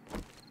 I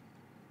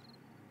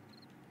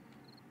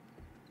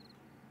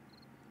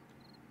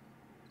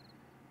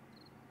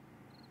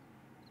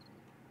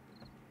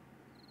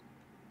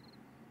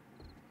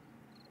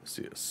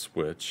see a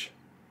switch.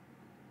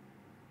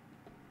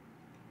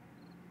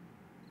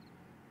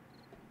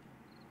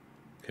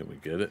 Can we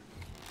get it?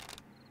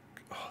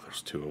 Oh,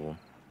 there's 2 of them.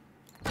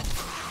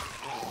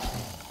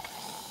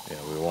 Yeah,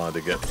 we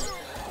wanted to get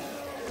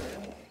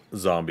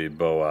Zombie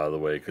Bo out of the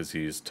way because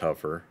he's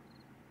tougher.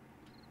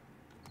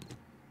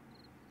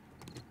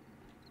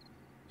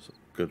 So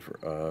good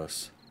for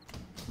us.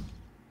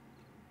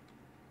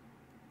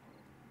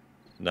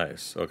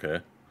 Nice,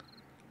 okay.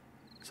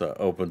 So it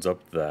opens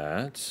up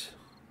that.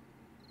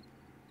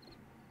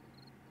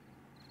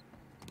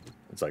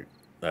 It's like,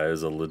 that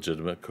is a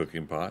legitimate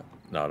cooking pot,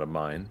 not a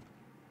mine.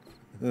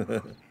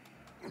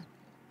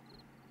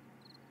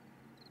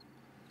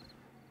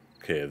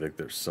 Okay, I think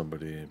there's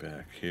somebody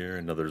back here.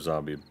 Another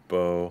zombie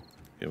bow.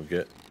 Can we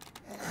get...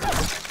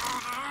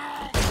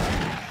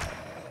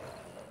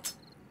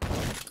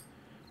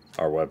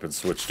 Our weapon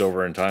switched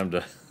over in time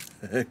to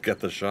get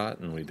the shot,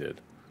 and we did.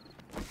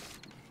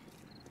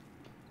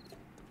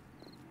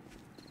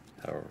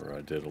 However,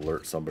 I did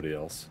alert somebody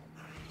else.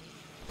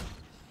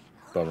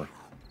 Bummer.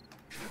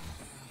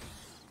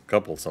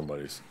 Couple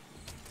somebodies.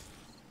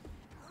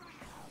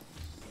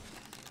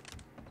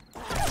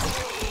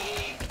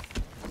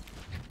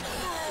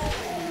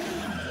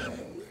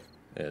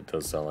 Yeah, it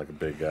does sound like a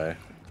big guy.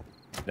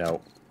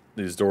 Now,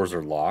 these doors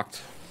are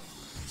locked,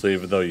 so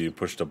even though you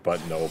pushed a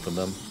button to open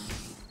them,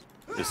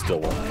 it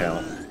still won't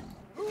count.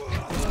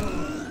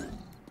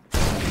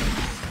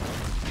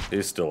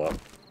 He's still up.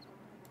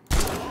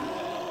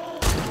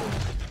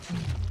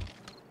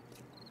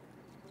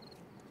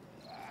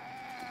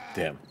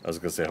 Damn, I was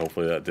gonna say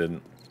hopefully that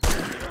didn't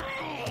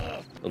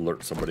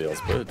alert somebody else,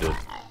 but it did.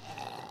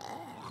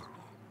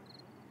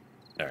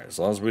 Alright, as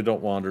long as we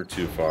don't wander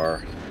too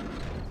far.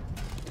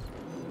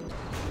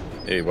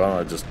 Hey, why don't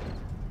I just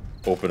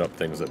open up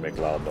things that make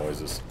loud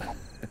noises?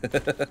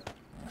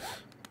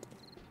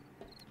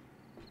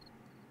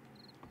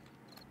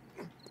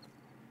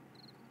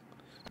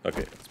 Okay,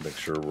 let's make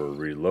sure we're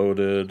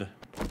reloaded.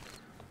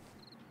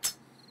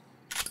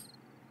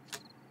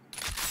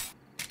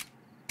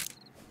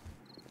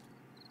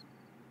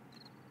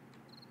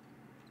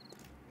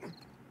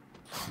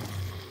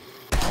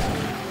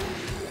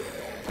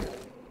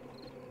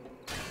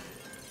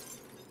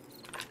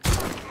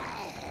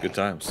 Good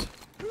times.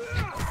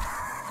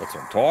 That's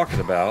what I'm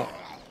talking about.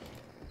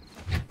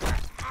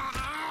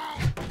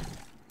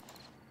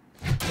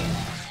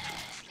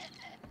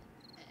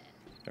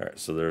 Alright,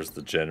 so there's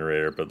the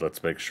generator, but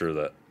let's make sure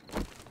that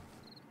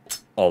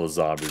all the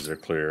zombies are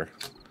clear.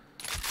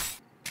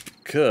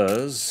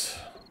 Because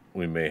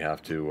we may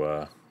have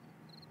to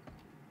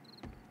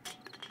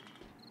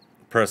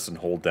press and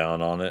hold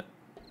down on it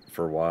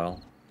for a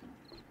while.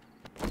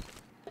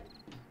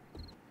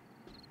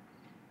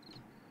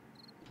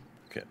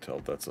 Can't tell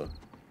if that's a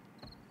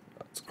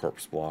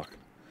corpse block.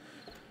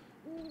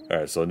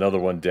 Alright, so another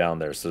one down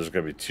there. So there's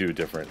going to be 2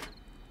 different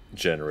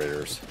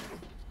generators.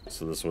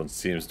 So this one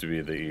seems to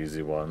be the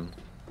easy one.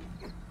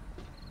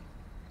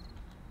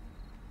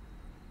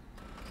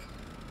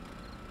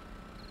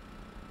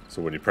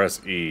 So when you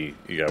press E,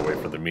 you gotta wait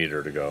for the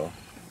meter to go.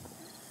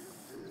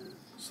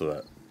 So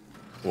that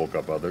woke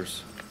up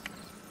others.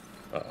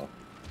 Uh-oh.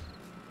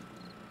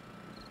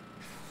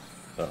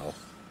 Uh-oh.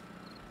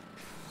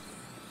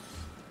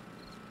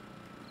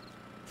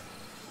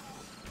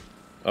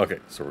 Okay,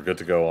 so we're good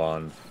to go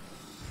on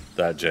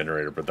that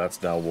generator, but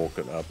that's now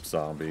woken up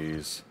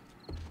zombies.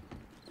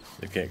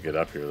 They can't get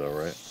up here though,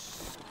 right?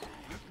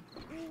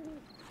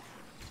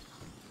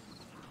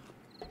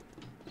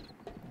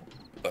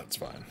 That's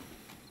fine.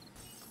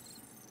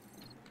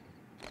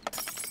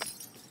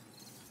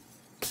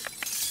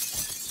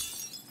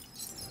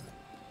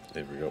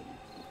 There we go.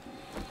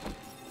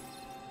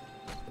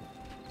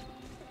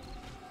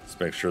 Let's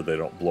make sure they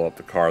don't blow up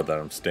the car that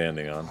I'm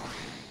standing on.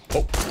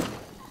 Oh!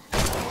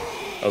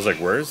 I was like,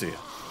 where is he?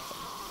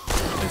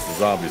 He's the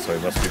zombie, so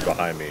he must be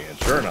behind me. And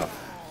sure enough.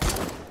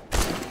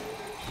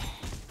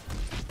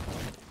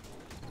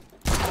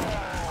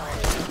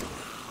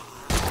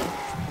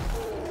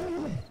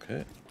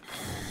 Okay.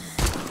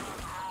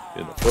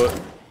 In the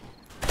foot.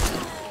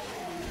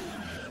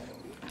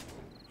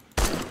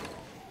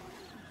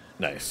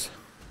 Nice.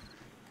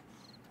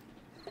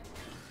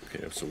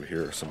 Okay, so we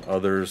hear some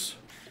others.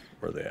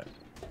 Where are they at?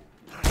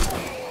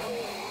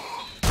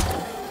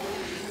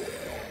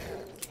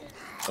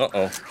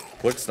 Uh-oh.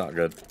 Click's not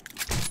good.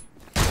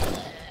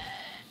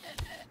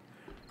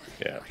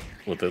 Yeah.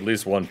 With at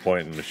least 1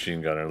 point in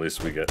machine gun, at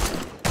least we get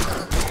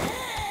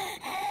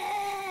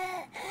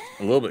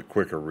a little bit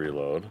quicker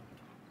reload.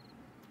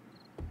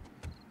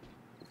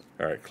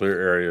 Alright, clear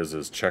areas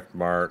is check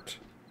marked.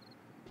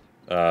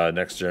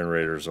 Next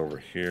generator's over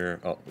here.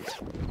 Oh,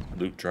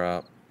 loot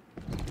drop.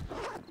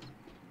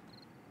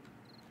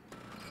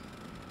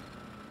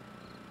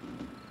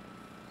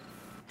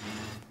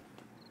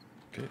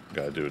 Okay,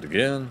 gotta do it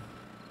again.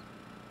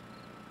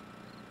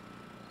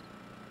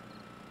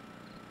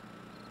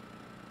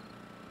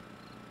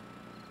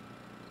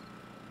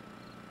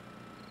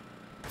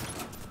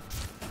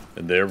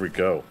 And there we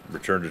go.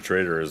 Return to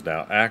Trader is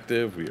now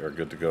active. We are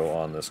good to go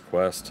on this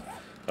quest.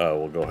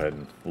 We'll go ahead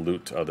and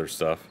loot other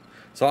stuff.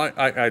 So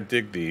I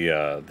dig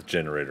the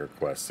generator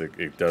quest.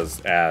 It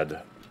does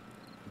add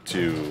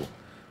to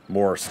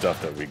more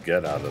stuff that we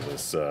get out of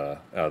this out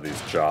of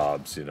these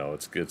jobs. You know,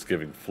 it's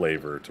giving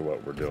flavor to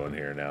what we're doing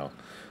here now.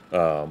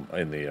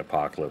 In the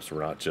apocalypse,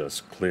 we're not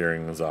just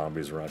clearing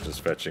zombies. We're not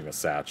just fetching a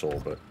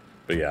satchel, but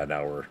yeah,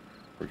 now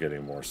we're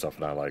getting more stuff,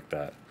 and I like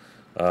that.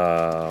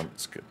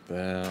 Let's get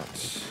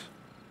that.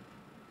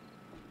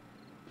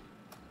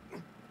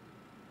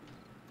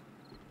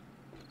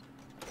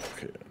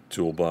 Okay,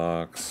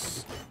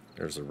 toolbox.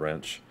 There's a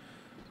wrench.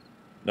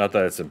 Not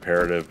that it's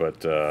imperative,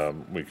 but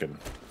we can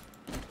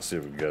see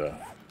if we can get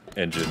a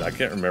engine. I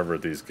can't remember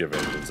if these give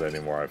engines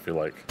anymore. I feel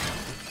like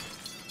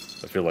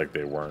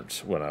they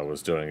weren't when I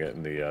was doing it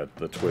in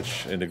the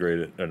Twitch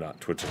integrated, or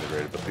not Twitch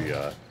integrated, but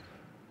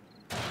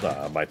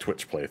the my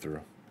Twitch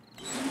playthrough.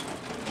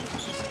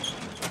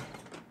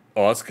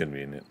 Oh, that's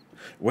convenient.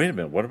 Wait a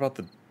minute, what about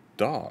the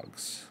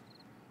dogs?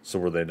 So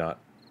were they not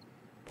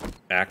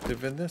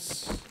active in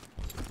this?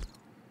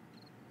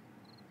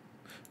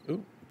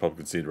 Ooh,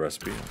 pumpkin seed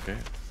recipe, okay.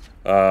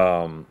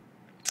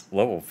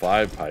 Level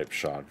 5 pipe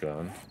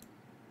shotgun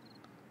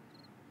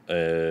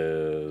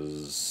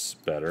is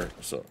better,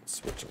 so let's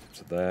switch over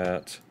to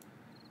that.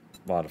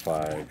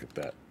 Modify, get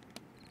that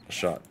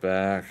shot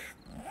back.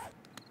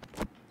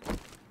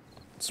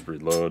 Let's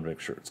reload,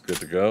 make sure it's good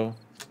to go.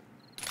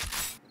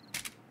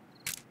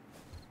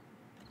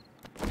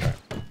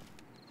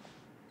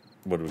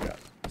 What do we got?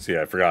 See,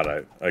 I forgot,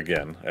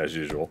 again, as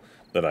usual,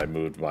 that I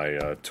moved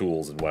my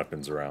tools and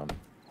weapons around.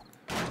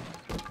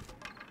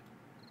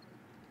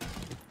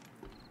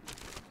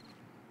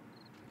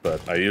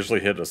 But I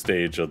usually hit a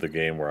stage of the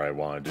game where I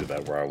want to do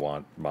that, where I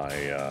want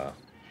my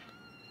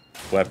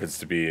weapons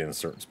to be in a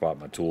certain spot,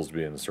 my tools to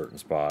be in a certain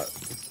spot.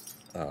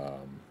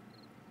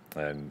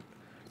 And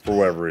for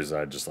whatever reason,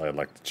 I'd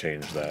like to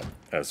change that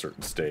at a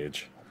certain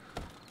stage.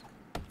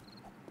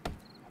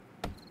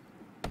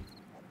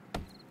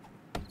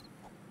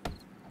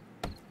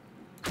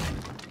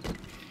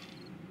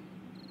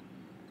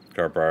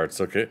 Car parts,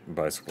 okay.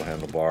 Bicycle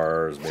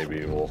handlebars.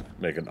 Maybe we'll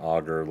make an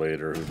auger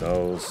later. Who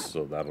knows?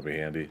 So that'll be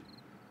handy.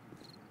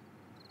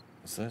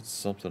 Is that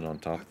something on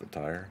top of the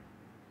tire?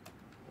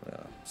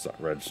 Yeah, it's not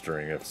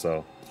registering if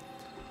so.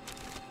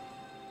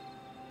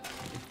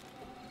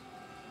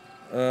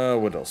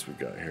 What else we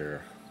got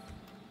here?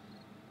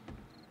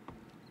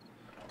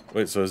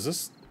 Wait, so is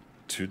this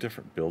 2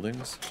 different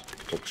buildings?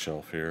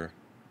 Bookshelf here.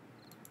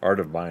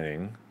 Art of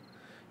mining.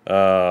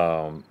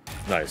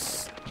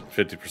 Nice.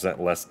 50%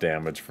 less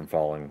damage from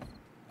falling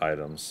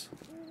items.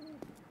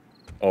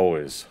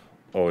 Always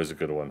Always a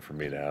good one for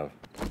me to have.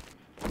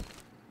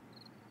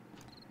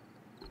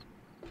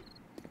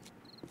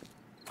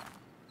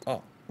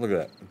 Oh, look at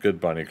that. Good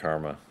bunny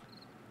karma.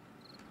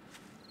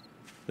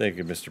 Thank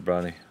you, Mr.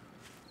 Bunny.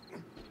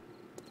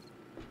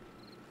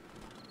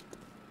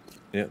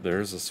 Yeah,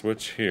 there's a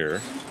switch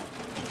here.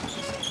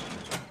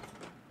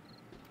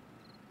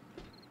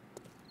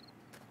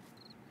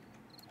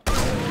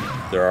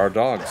 There are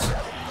dogs.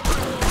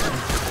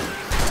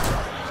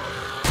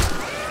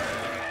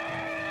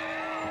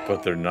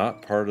 But they're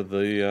not part of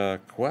the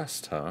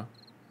quest, huh?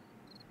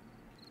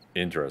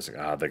 Interesting.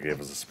 Ah, that gave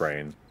us a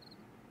sprain.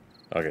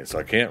 Okay, so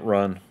I can't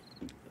run.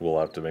 We'll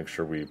have to make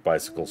sure we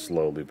bicycle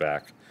slowly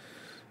back.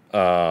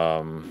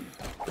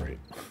 Great.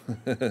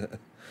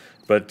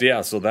 But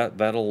yeah, so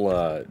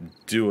that'll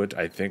do it,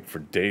 I think, for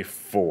day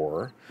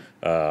 4.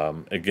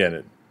 Again,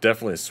 it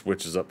definitely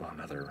switches up. Oh,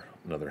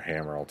 another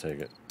hammer. I'll take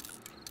it.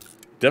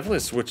 Definitely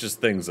switches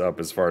things up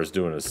as far as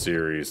doing a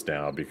series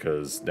now,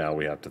 because now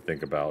we have to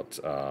think about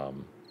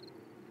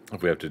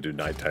if we have to do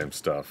nighttime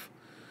stuff,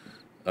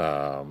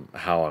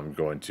 how I'm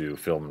going to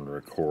film and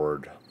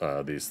record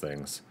these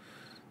things.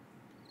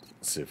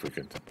 Let's see if we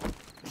can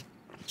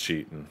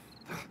cheat and.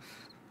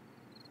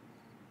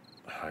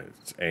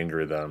 It's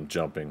angry that I'm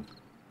jumping.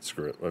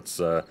 Screw it. Let's.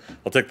 I'll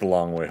take the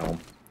long way home.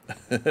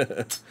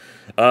 But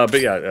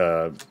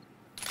yeah,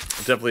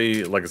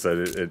 definitely. Like I said,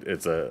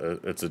 it's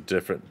a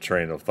different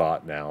train of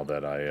thought now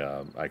that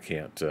I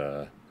can't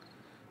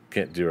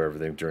do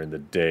everything during the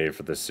day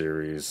for this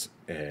series,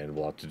 and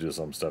we'll have to do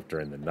some stuff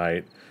during the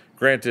night.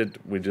 Granted,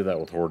 we do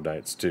that with Horde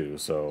Nights too,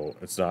 so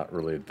it's not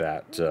really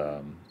that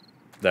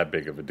that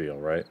big of a deal,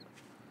 right?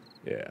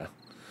 Yeah.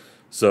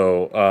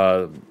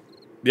 So.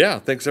 Yeah,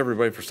 thanks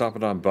everybody for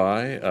stopping on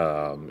by.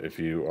 If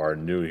you are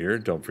new here,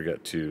 don't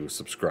forget to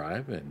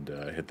subscribe and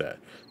hit that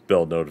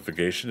bell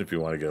notification if you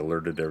want to get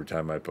alerted every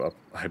time I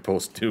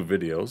post new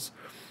videos.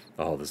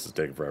 Oh, this is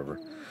taking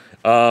forever.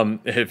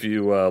 If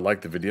you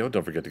like the video,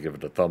 don't forget to give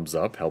it a thumbs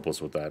up. Help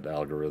us with that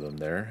algorithm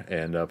there.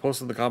 And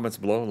post in the comments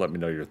below and let me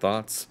know your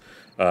thoughts.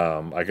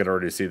 I can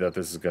already see that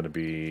this is going to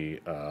be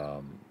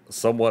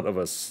somewhat of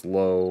a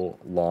slow,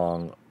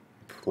 long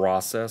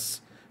process,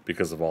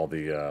 because of all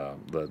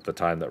the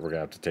time that we're going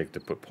to have to take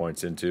to put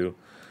points into.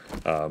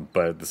 But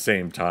at the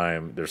same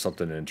time, there's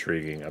something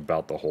intriguing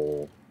about the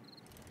whole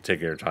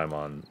taking your time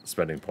on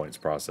spending points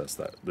process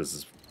that this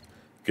is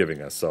giving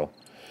us. So,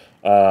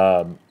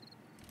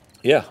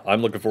 yeah,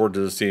 I'm looking forward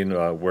to seeing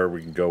where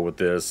we can go with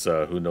this.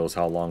 Who knows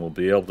how long we'll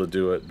be able to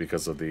do it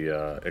because of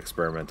the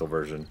experimental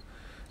version.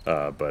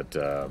 But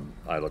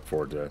I look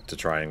forward to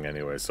trying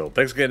anyway. So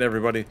thanks again,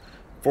 everybody,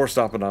 for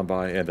stopping on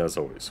by, and as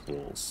always,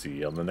 we'll see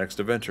you on the next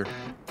adventure.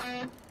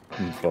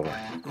 Bye-bye.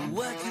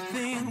 What you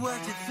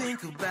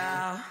think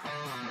about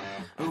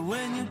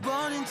when you're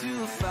born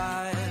into a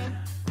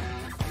fire?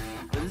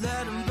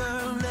 Let them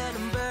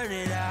burn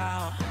it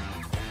out.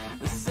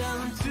 Sell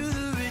them to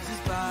the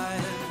richest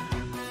buyer.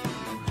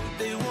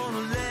 They wanna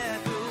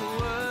let the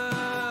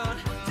world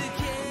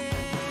decay.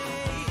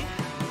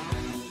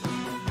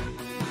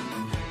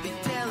 They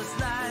tell us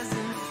lies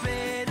and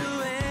fade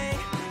away.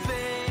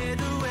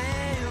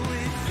 We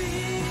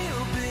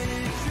feel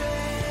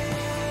betrayed.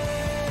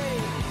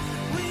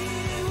 We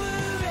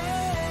were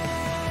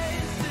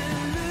raised to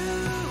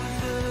lose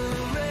the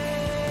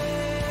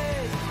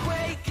race.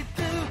 Wake at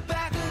the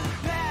back of the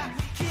pack,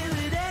 kill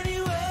it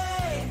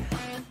anyway.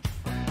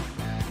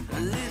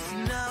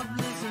 Listen up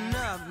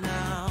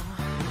now,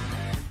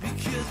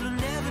 because we're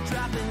never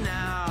dropping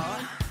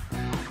out.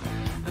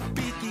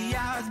 Beat the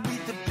odds,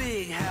 beat the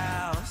big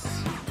house.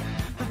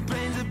 The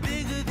brains are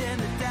bigger than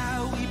the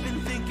doubt. We've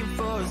been thinking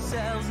for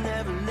ourselves,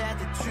 never let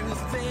the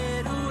truth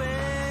fade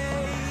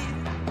away.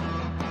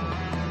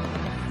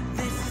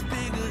 This is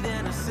bigger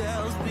than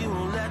ourselves, we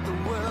won't let the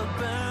world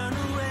burn